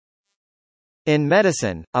In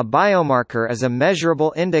medicine, a biomarker is a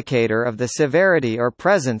measurable indicator of the severity or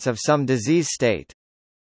presence of some disease state.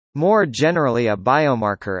 More generally, a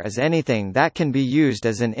biomarker is anything that can be used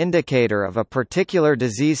as an indicator of a particular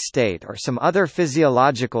disease state or some other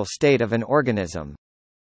physiological state of an organism.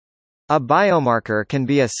 A biomarker can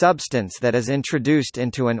be a substance that is introduced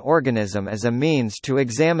into an organism as a means to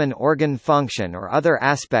examine organ function or other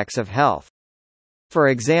aspects of health. For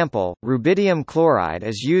example, rubidium chloride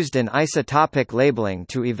is used in isotopic labeling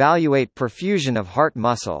to evaluate perfusion of heart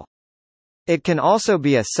muscle. It can also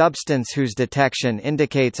be a substance whose detection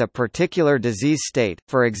indicates a particular disease state.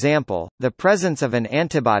 For example, the presence of an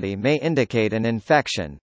antibody may indicate an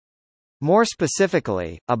infection. More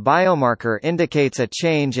specifically, a biomarker indicates a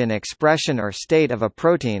change in expression or state of a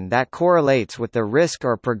protein that correlates with the risk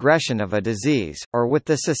or progression of a disease, or with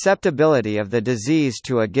the susceptibility of the disease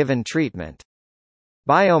to a given treatment.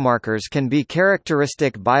 Biomarkers can be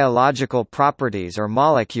characteristic biological properties or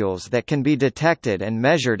molecules that can be detected and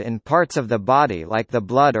measured in parts of the body like the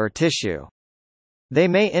blood or tissue. They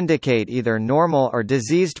may indicate either normal or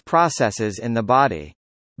diseased processes in the body.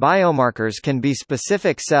 Biomarkers can be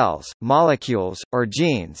specific cells, molecules, or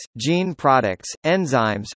genes, gene products,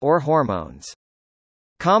 enzymes, or hormones.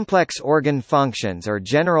 Complex organ functions or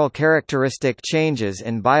general characteristic changes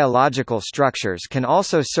in biological structures can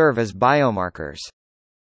also serve as biomarkers.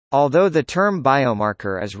 Although the term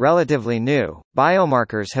biomarker is relatively new,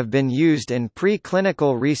 biomarkers have been used in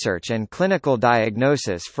pre-clinical research and clinical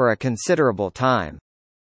diagnosis for a considerable time.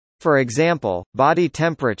 For example, body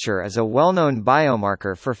temperature is a well-known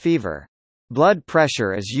biomarker for fever. Blood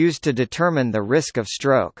pressure is used to determine the risk of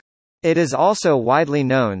stroke. It is also widely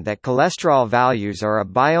known that cholesterol values are a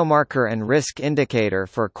biomarker and risk indicator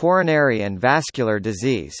for coronary and vascular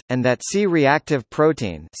disease, and that C-reactive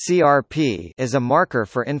protein (CRP) is a marker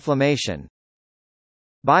for inflammation.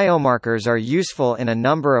 Biomarkers are useful in a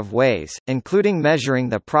number of ways, including measuring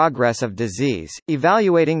the progress of disease,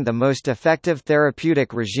 evaluating the most effective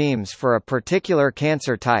therapeutic regimes for a particular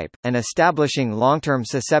cancer type, and establishing long-term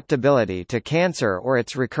susceptibility to cancer or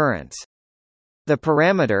its recurrence. The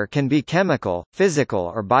parameter can be chemical,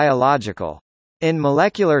 physical or biological. In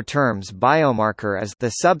molecular terms, biomarker is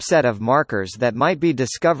the subset of markers that might be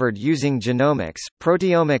discovered using genomics,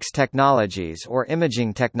 proteomics technologies or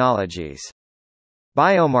imaging technologies.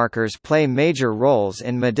 Biomarkers play major roles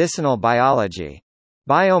in medicinal biology.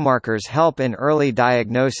 Biomarkers help in early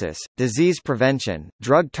diagnosis, disease prevention,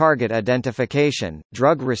 drug target identification,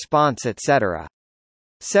 drug response etc.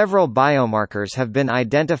 Several biomarkers have been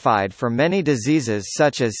identified for many diseases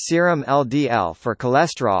such as serum LDL for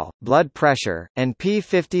cholesterol, blood pressure, and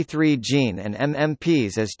p53 gene and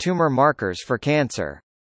MMPs as tumor markers for cancer.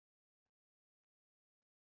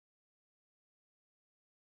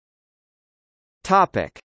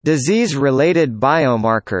 Topic: Disease-related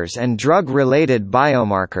biomarkers and drug-related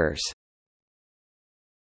biomarkers.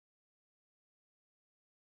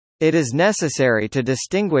 It is necessary to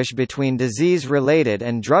distinguish between disease-related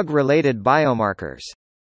and drug-related biomarkers.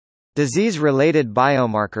 Disease-related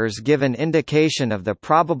biomarkers give an indication of the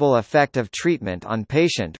probable effect of treatment on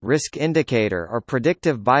patient risk indicator or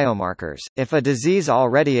predictive biomarkers, if a disease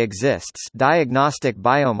already exists diagnostic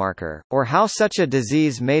biomarker, or how such a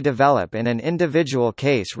disease may develop in an individual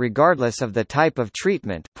case regardless of the type of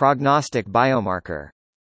treatment prognostic biomarker.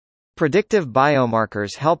 Predictive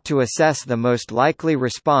biomarkers help to assess the most likely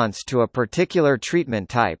response to a particular treatment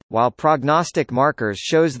type, while prognostic markers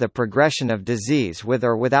shows the progression of disease with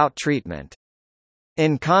or without treatment.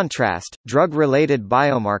 In contrast, drug-related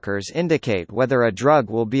biomarkers indicate whether a drug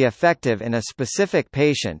will be effective in a specific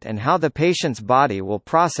patient and how the patient's body will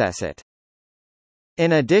process it.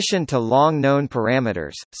 In addition to long-known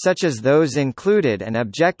parameters, such as those included and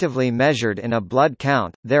objectively measured in a blood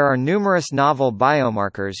count, there are numerous novel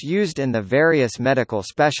biomarkers used in the various medical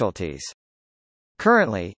specialties.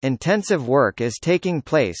 Currently, intensive work is taking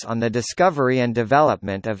place on the discovery and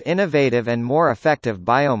development of innovative and more effective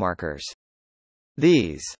biomarkers.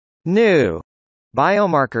 These new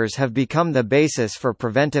biomarkers have become the basis for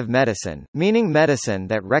preventive medicine, meaning medicine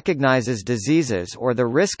that recognizes diseases or the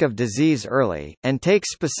risk of disease early, and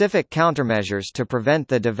takes specific countermeasures to prevent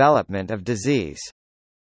the development of disease.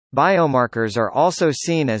 Biomarkers are also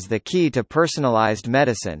seen as the key to personalized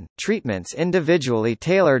medicine, treatments individually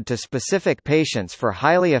tailored to specific patients for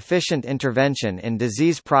highly efficient intervention in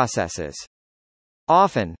disease processes.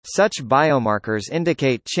 Often, such biomarkers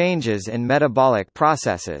indicate changes in metabolic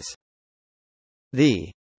processes.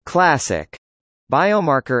 The classic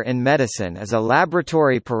biomarker in medicine is a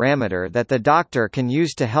laboratory parameter that the doctor can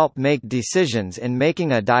use to help make decisions in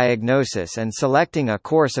making a diagnosis and selecting a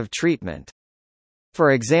course of treatment.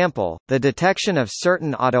 For example, the detection of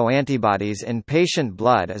certain autoantibodies in patient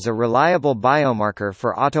blood is a reliable biomarker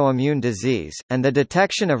for autoimmune disease, and the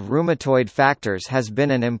detection of rheumatoid factors has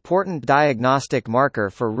been an important diagnostic marker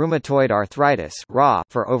for rheumatoid arthritis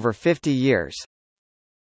for over 50 years.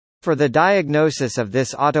 For the diagnosis of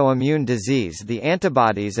this autoimmune disease, the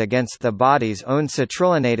antibodies against the body's own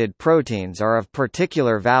citrullinated proteins are of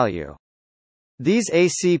particular value. These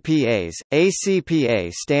ACPA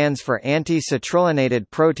stands for anti-citrullinated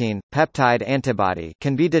protein, peptide antibody,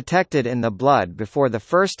 can be detected in the blood before the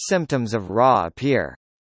first symptoms of RA appear.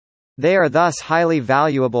 They are thus highly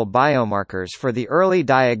valuable biomarkers for the early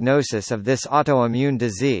diagnosis of this autoimmune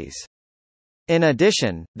disease. In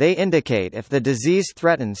addition, they indicate if the disease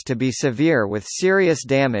threatens to be severe with serious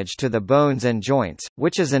damage to the bones and joints,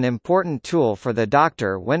 which is an important tool for the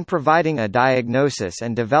doctor when providing a diagnosis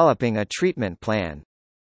and developing a treatment plan.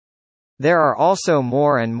 There are also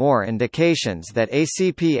more and more indications that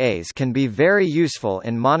ACPAs can be very useful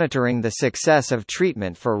in monitoring the success of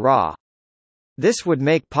treatment for RA. This would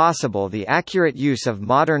make possible the accurate use of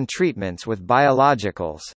modern treatments with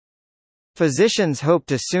biologicals. Physicians hope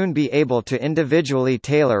to soon be able to individually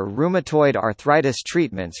tailor rheumatoid arthritis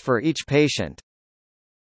treatments for each patient.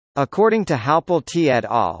 According to Halpel T. et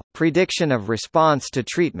al., prediction of response to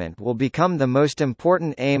treatment will become the most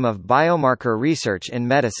important aim of biomarker research in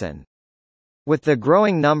medicine. With the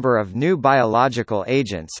growing number of new biological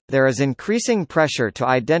agents, there is increasing pressure to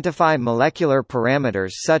identify molecular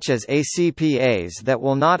parameters such as ACPAs that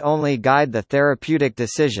will not only guide the therapeutic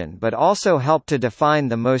decision but also help to define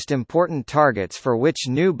the most important targets for which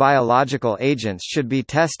new biological agents should be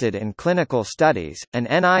tested in clinical studies. An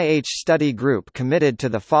NIH study group committed to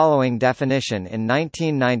the following definition in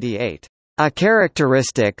 1998. A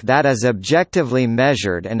characteristic that is objectively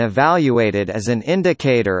measured and evaluated as an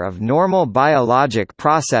indicator of normal biologic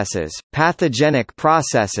processes, pathogenic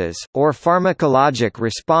processes, or pharmacologic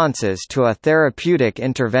responses to a therapeutic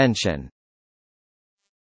intervention.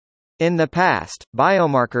 In the past,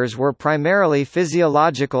 biomarkers were primarily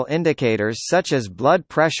physiological indicators such as blood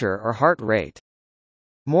pressure or heart rate.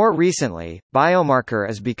 More recently, biomarker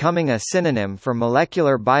is becoming a synonym for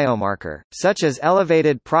molecular biomarker, such as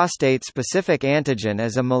elevated prostate-specific antigen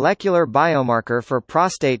as a molecular biomarker for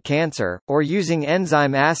prostate cancer, or using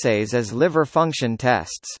enzyme assays as liver function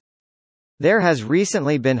tests. There has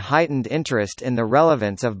recently been heightened interest in the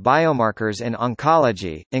relevance of biomarkers in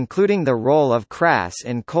oncology, including the role of CRAS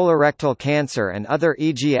in colorectal cancer and other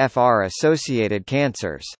EGFR-associated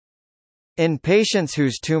cancers. In patients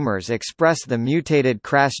whose tumors express the mutated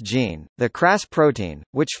CRAS gene, the CRAS protein,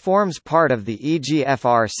 which forms part of the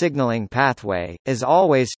EGFR signaling pathway, is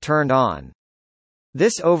always turned on.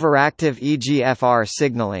 This overactive EGFR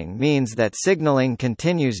signaling means that signaling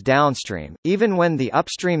continues downstream, even when the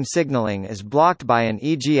upstream signaling is blocked by an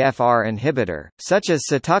EGFR inhibitor, such as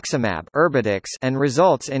cetuximab and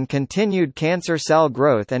results in continued cancer cell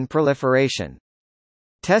growth and proliferation.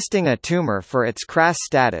 Testing a tumor for its CRAS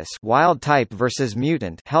status, wild type versus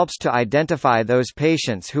mutant, helps to identify those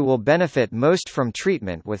patients who will benefit most from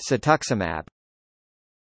treatment with cetuximab.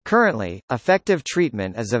 Currently, effective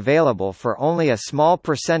treatment is available for only a small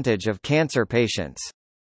percentage of cancer patients.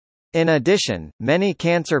 In addition, many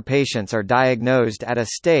cancer patients are diagnosed at a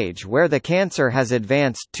stage where the cancer has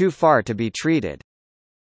advanced too far to be treated.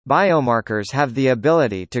 Biomarkers have the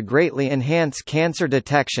ability to greatly enhance cancer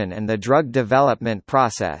detection and the drug development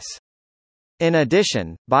process. In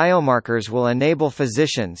addition, biomarkers will enable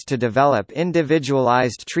physicians to develop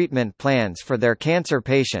individualized treatment plans for their cancer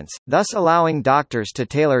patients, thus allowing doctors to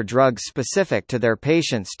tailor drugs specific to their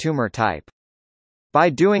patient's tumor type. By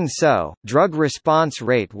doing so, drug response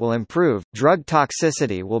rate will improve, drug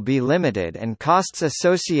toxicity will be limited, and costs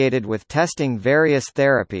associated with testing various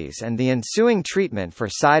therapies and the ensuing treatment for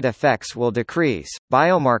side effects will decrease.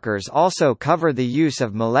 Biomarkers also cover the use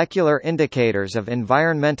of molecular indicators of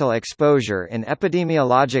environmental exposure in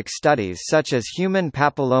epidemiologic studies such as human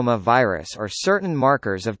papilloma virus or certain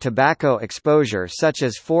markers of tobacco exposure such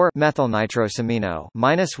as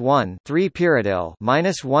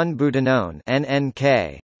 4-methylnitrosamino-1,3-pyridyl-1-butanone (NNK).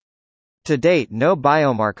 To date, no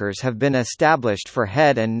biomarkers have been established for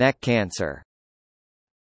head and neck cancer.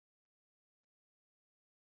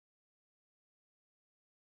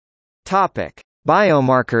 Topic: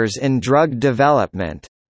 Biomarkers in drug development.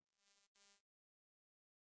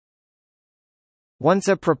 Once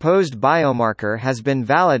a proposed biomarker has been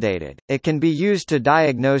validated, it can be used to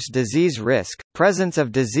diagnose disease risk, presence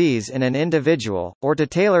of disease in an individual, or to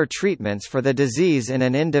tailor treatments for the disease in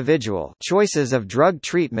an individual, choices of drug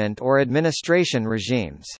treatment or administration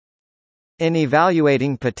regimes. In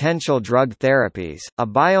evaluating potential drug therapies, a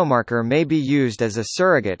biomarker may be used as a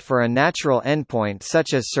surrogate for a natural endpoint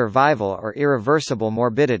such as survival or irreversible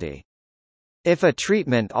morbidity. If a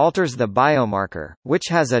treatment alters the biomarker, which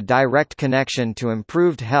has a direct connection to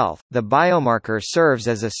improved health, the biomarker serves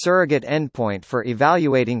as a surrogate endpoint for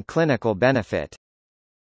evaluating clinical benefit.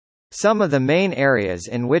 Some of the main areas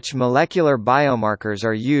in which molecular biomarkers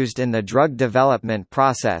are used in the drug development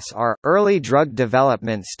process are, early drug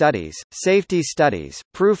development studies, safety studies,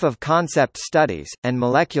 proof-of-concept studies, and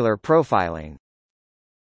molecular profiling.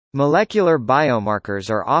 Molecular biomarkers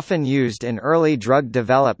are often used in early drug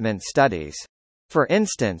development studies. For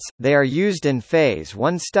instance, they are used in Phase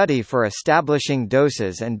 1 study for establishing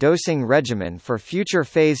doses and dosing regimen for future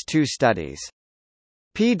Phase 2 studies.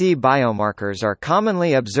 PD biomarkers are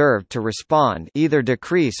commonly observed to respond either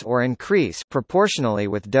decrease or increase proportionally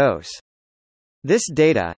with dose. This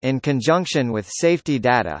data, in conjunction with safety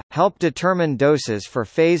data, help determine doses for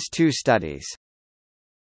Phase 2 studies.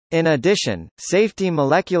 In addition, safety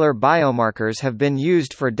molecular biomarkers have been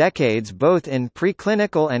used for decades both in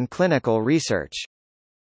preclinical and clinical research.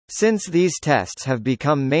 Since these tests have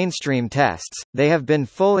become mainstream tests, they have been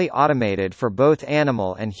fully automated for both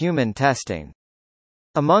animal and human testing.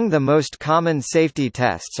 Among the most common safety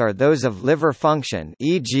tests are those of liver function,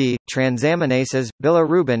 e.g., transaminases,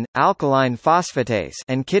 bilirubin, alkaline phosphatase,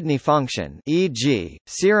 and kidney function, e.g.,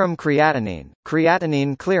 serum creatinine,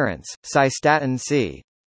 creatinine clearance, cystatin C.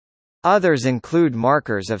 Others include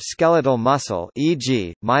markers of skeletal muscle,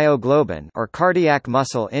 e.g., myoglobin, or cardiac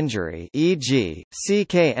muscle injury, e.g.,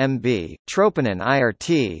 CKMB, troponin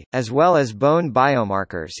IRT, as well as bone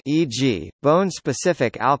biomarkers, e.g.,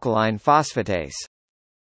 bone-specific alkaline phosphatase.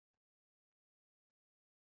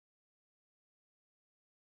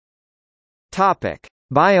 Topic: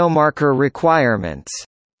 Biomarker requirements.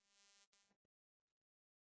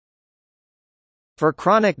 For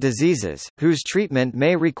chronic diseases, whose treatment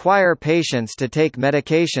may require patients to take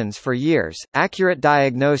medications for years, accurate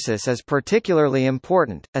diagnosis is particularly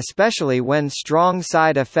important, especially when strong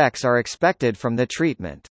side effects are expected from the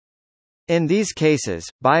treatment. In these cases,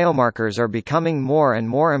 biomarkers are becoming more and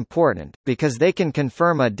more important, because they can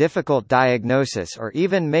confirm a difficult diagnosis or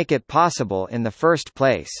even make it possible in the first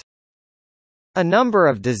place. A number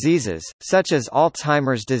of diseases, such as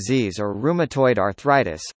Alzheimer's disease or rheumatoid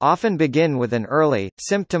arthritis, often begin with an early,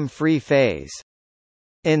 symptom-free phase.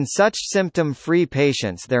 In such symptom-free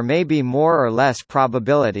patients there may be more or less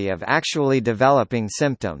probability of actually developing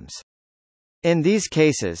symptoms. In these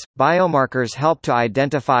cases, biomarkers help to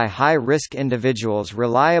identify high-risk individuals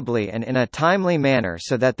reliably and in a timely manner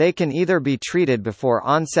so that they can either be treated before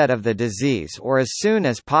onset of the disease or as soon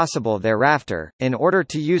as possible thereafter. In order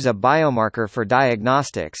to use a biomarker for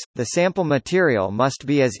diagnostics, the sample material must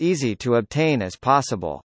be as easy to obtain as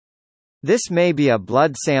possible. This may be a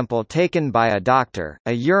blood sample taken by a doctor,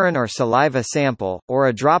 a urine or saliva sample, or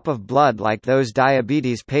a drop of blood like those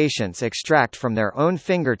diabetes patients extract from their own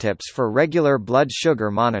fingertips for regular blood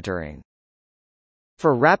sugar monitoring.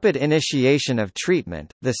 For rapid initiation of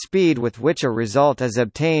treatment, the speed with which a result is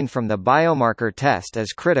obtained from the biomarker test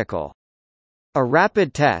is critical. A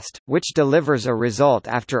rapid test, which delivers a result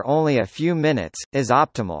after only a few minutes, is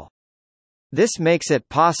optimal. This makes it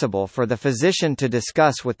possible for the physician to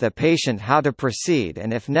discuss with the patient how to proceed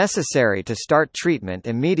and if necessary to start treatment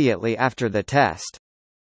immediately after the test.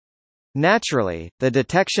 Naturally, the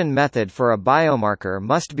detection method for a biomarker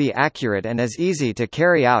must be accurate and as easy to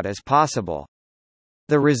carry out as possible.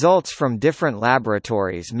 The results from different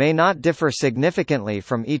laboratories may not differ significantly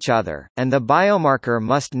from each other, and the biomarker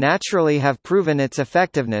must naturally have proven its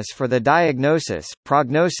effectiveness for the diagnosis,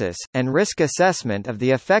 prognosis, and risk assessment of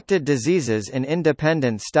the affected diseases in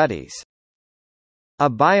independent studies. A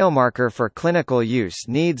biomarker for clinical use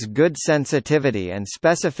needs good sensitivity and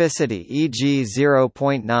specificity e.g.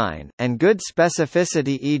 0.9, and good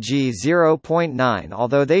specificity e.g. 0.9,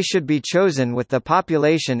 although they should be chosen with the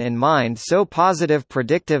population in mind so positive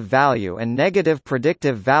predictive value and negative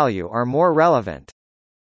predictive value are more relevant.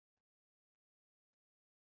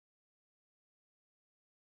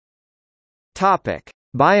 Topic: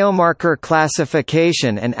 Biomarker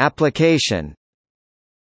classification and application.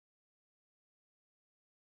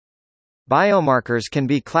 Biomarkers can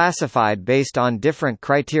be classified based on different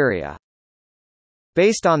criteria.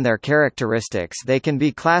 Based on their characteristics they can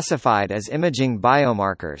be classified as imaging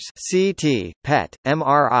biomarkers (CT, PET,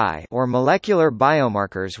 MRI) or molecular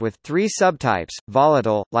biomarkers with three subtypes,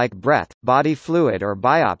 volatile, like breath, body fluid or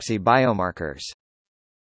biopsy biomarkers.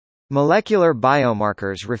 Molecular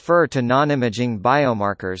biomarkers refer to non-imaging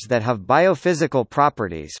biomarkers that have biophysical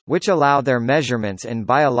properties, which allow their measurements in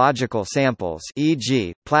biological samples,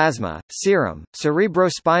 e.g., plasma, serum,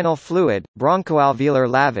 cerebrospinal fluid, bronchoalveolar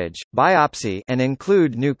lavage, biopsy, and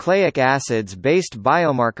include nucleic acids-based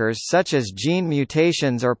biomarkers such as gene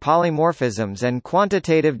mutations or polymorphisms and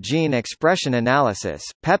quantitative gene expression analysis,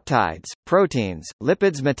 peptides, proteins,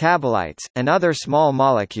 lipids metabolites, and other small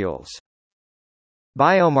molecules.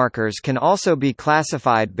 Biomarkers can also be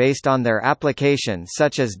classified based on their application,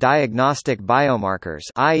 such as diagnostic biomarkers,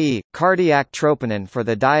 i.e., cardiac troponin for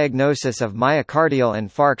the diagnosis of myocardial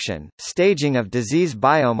infarction, staging of disease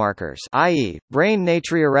biomarkers, i.e., brain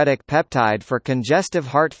natriuretic peptide for congestive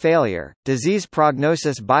heart failure, disease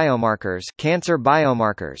prognosis biomarkers, cancer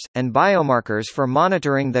biomarkers, and biomarkers for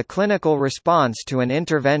monitoring the clinical response to an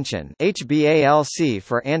intervention, HbA1c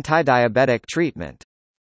for antidiabetic treatment.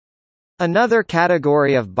 Another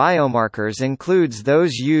category of biomarkers includes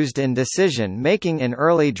those used in decision-making in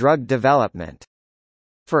early drug development.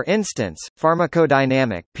 For instance,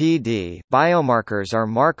 pharmacodynamic (PD) biomarkers are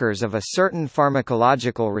markers of a certain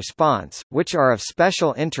pharmacological response, which are of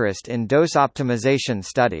special interest in dose optimization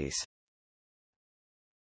studies.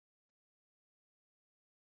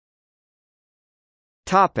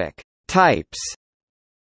 Topic: Types.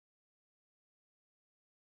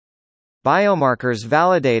 Biomarkers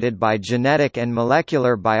validated by genetic and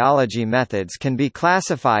molecular biology methods can be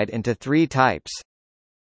classified into three types.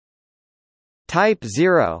 Type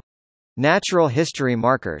 0 – natural history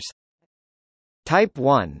markers. Type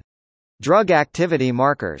 1 – drug activity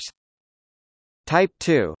markers. Type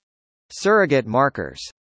 2 – surrogate markers.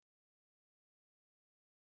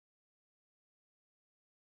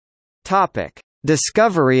 Topic: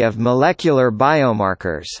 Discovery of molecular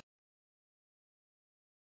biomarkers.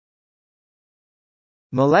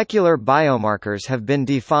 Molecular biomarkers have been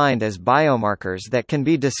defined as biomarkers that can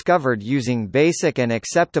be discovered using basic and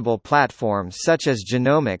acceptable platforms such as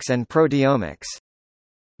genomics and proteomics.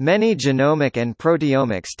 Many genomic and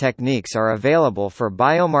proteomics techniques are available for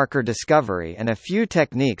biomarker discovery, and a few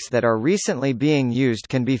techniques that are recently being used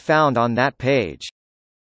can be found on that page.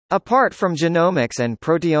 Apart from genomics and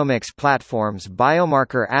proteomics platforms,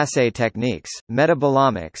 biomarker assay techniques,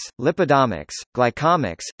 metabolomics, lipidomics,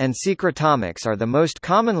 glycomics, and secretomics are the most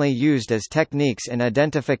commonly used as techniques in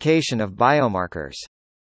identification of biomarkers.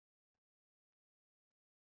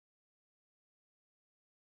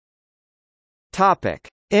 Topic: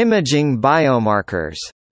 Imaging biomarkers.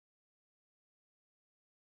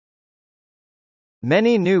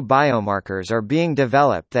 Many new biomarkers are being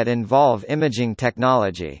developed that involve imaging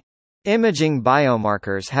technology. Imaging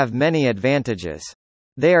biomarkers have many advantages.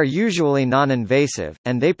 They are usually non-invasive,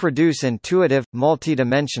 and they produce intuitive,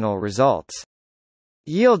 multidimensional results.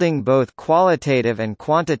 Yielding both qualitative and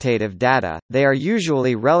quantitative data, they are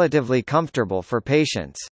usually relatively comfortable for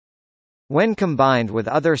patients. When combined with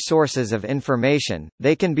other sources of information,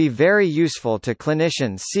 they can be very useful to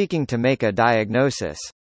clinicians seeking to make a diagnosis.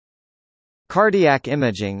 Cardiac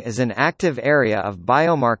imaging is an active area of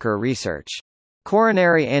biomarker research.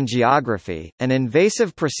 Coronary angiography, an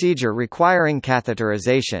invasive procedure requiring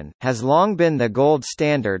catheterization, has long been the gold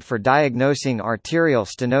standard for diagnosing arterial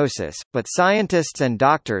stenosis, but scientists and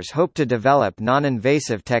doctors hope to develop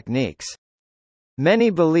non-invasive techniques.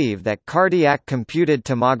 Many believe that cardiac computed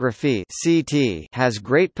tomography (CT) has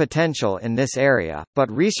great potential in this area,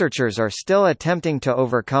 but researchers are still attempting to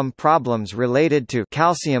overcome problems related to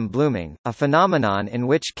calcium blooming, a phenomenon in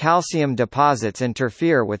which calcium deposits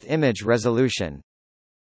interfere with image resolution.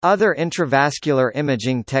 Other intravascular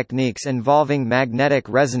imaging techniques involving magnetic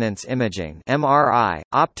resonance imaging (MRI),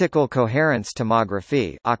 optical coherence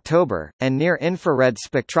tomography (October), and near-infrared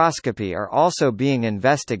spectroscopy are also being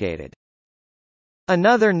investigated.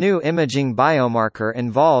 Another new imaging biomarker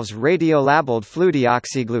involves radiolabeled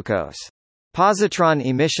fluodeoxyglucose. Positron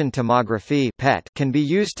emission tomography (PET) can be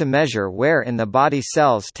used to measure where in the body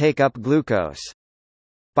cells take up glucose.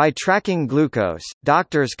 By tracking glucose,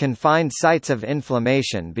 doctors can find sites of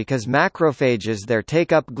inflammation because macrophages there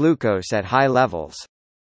take up glucose at high levels.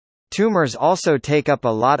 Tumors also take up a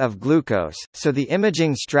lot of glucose, so the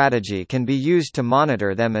imaging strategy can be used to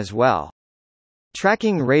monitor them as well.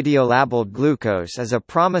 Tracking radiolabeled glucose is a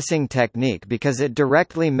promising technique because it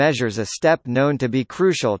directly measures a step known to be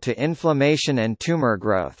crucial to inflammation and tumor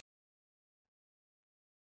growth.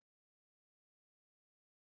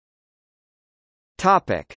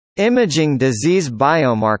 Topic: Imaging disease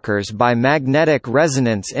biomarkers by magnetic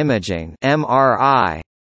resonance imaging (MRI).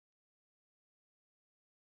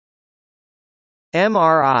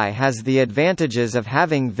 MRI has the advantages of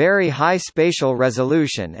having very high spatial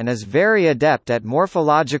resolution and is very adept at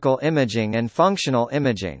morphological imaging and functional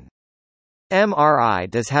imaging. MRI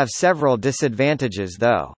does have several disadvantages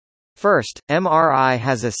though. First, MRI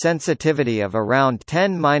has a sensitivity of around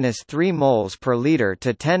 10⁻³ moles per liter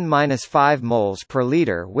to 10⁻⁵ moles per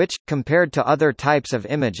liter, which, compared to other types of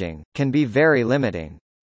imaging, can be very limiting.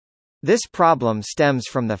 This problem stems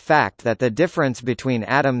from the fact that the difference between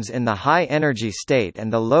atoms in the high-energy state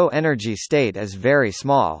and the low-energy state is very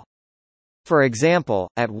small. For example,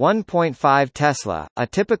 at 1.5 Tesla, a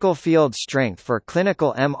typical field strength for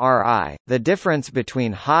clinical MRI, the difference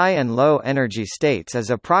between high and low energy states is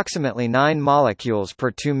approximately 9 molecules per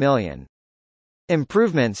 2 million.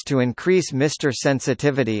 Improvements to increase MR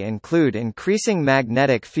sensitivity include increasing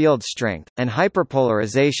magnetic field strength, and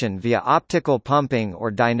hyperpolarization via optical pumping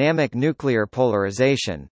or dynamic nuclear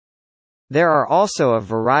polarization. There are also a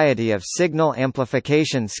variety of signal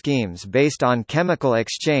amplification schemes based on chemical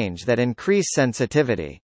exchange that increase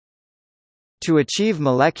sensitivity. To achieve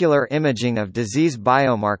molecular imaging of disease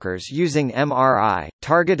biomarkers using MRI,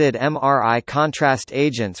 targeted MRI contrast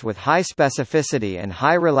agents with high specificity and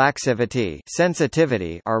high relaxivity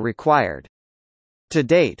sensitivity are required. To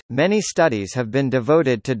date, many studies have been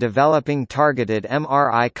devoted to developing targeted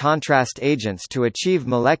MRI contrast agents to achieve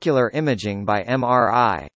molecular imaging by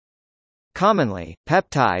MRI. Commonly,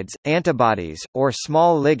 peptides, antibodies, or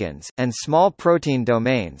small ligands, and small protein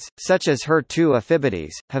domains, such as HER2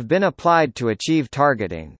 affinities, have been applied to achieve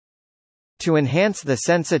targeting. To enhance the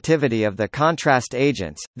sensitivity of the contrast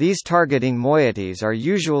agents, these targeting moieties are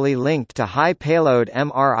usually linked to high-payload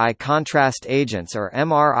MRI contrast agents or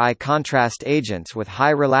MRI contrast agents with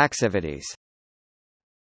high relaxivities.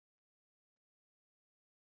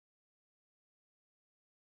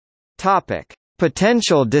 Topic: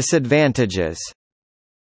 Potential disadvantages.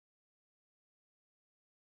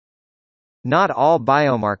 Not all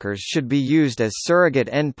biomarkers should be used as surrogate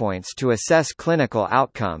endpoints to assess clinical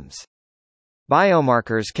outcomes.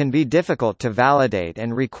 Biomarkers can be difficult to validate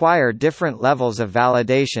and require different levels of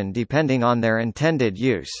validation depending on their intended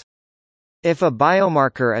use. If a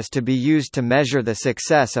biomarker is to be used to measure the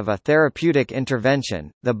success of a therapeutic intervention,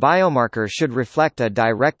 the biomarker should reflect a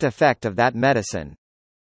direct effect of that medicine.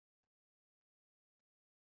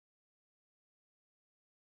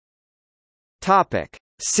 Topic.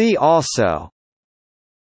 See also: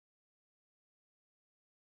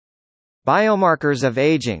 Biomarkers of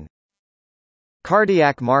aging,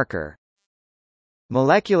 Cardiac marker,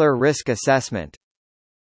 Molecular risk assessment,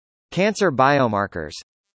 Cancer biomarkers,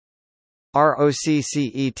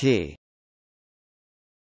 ROCCET.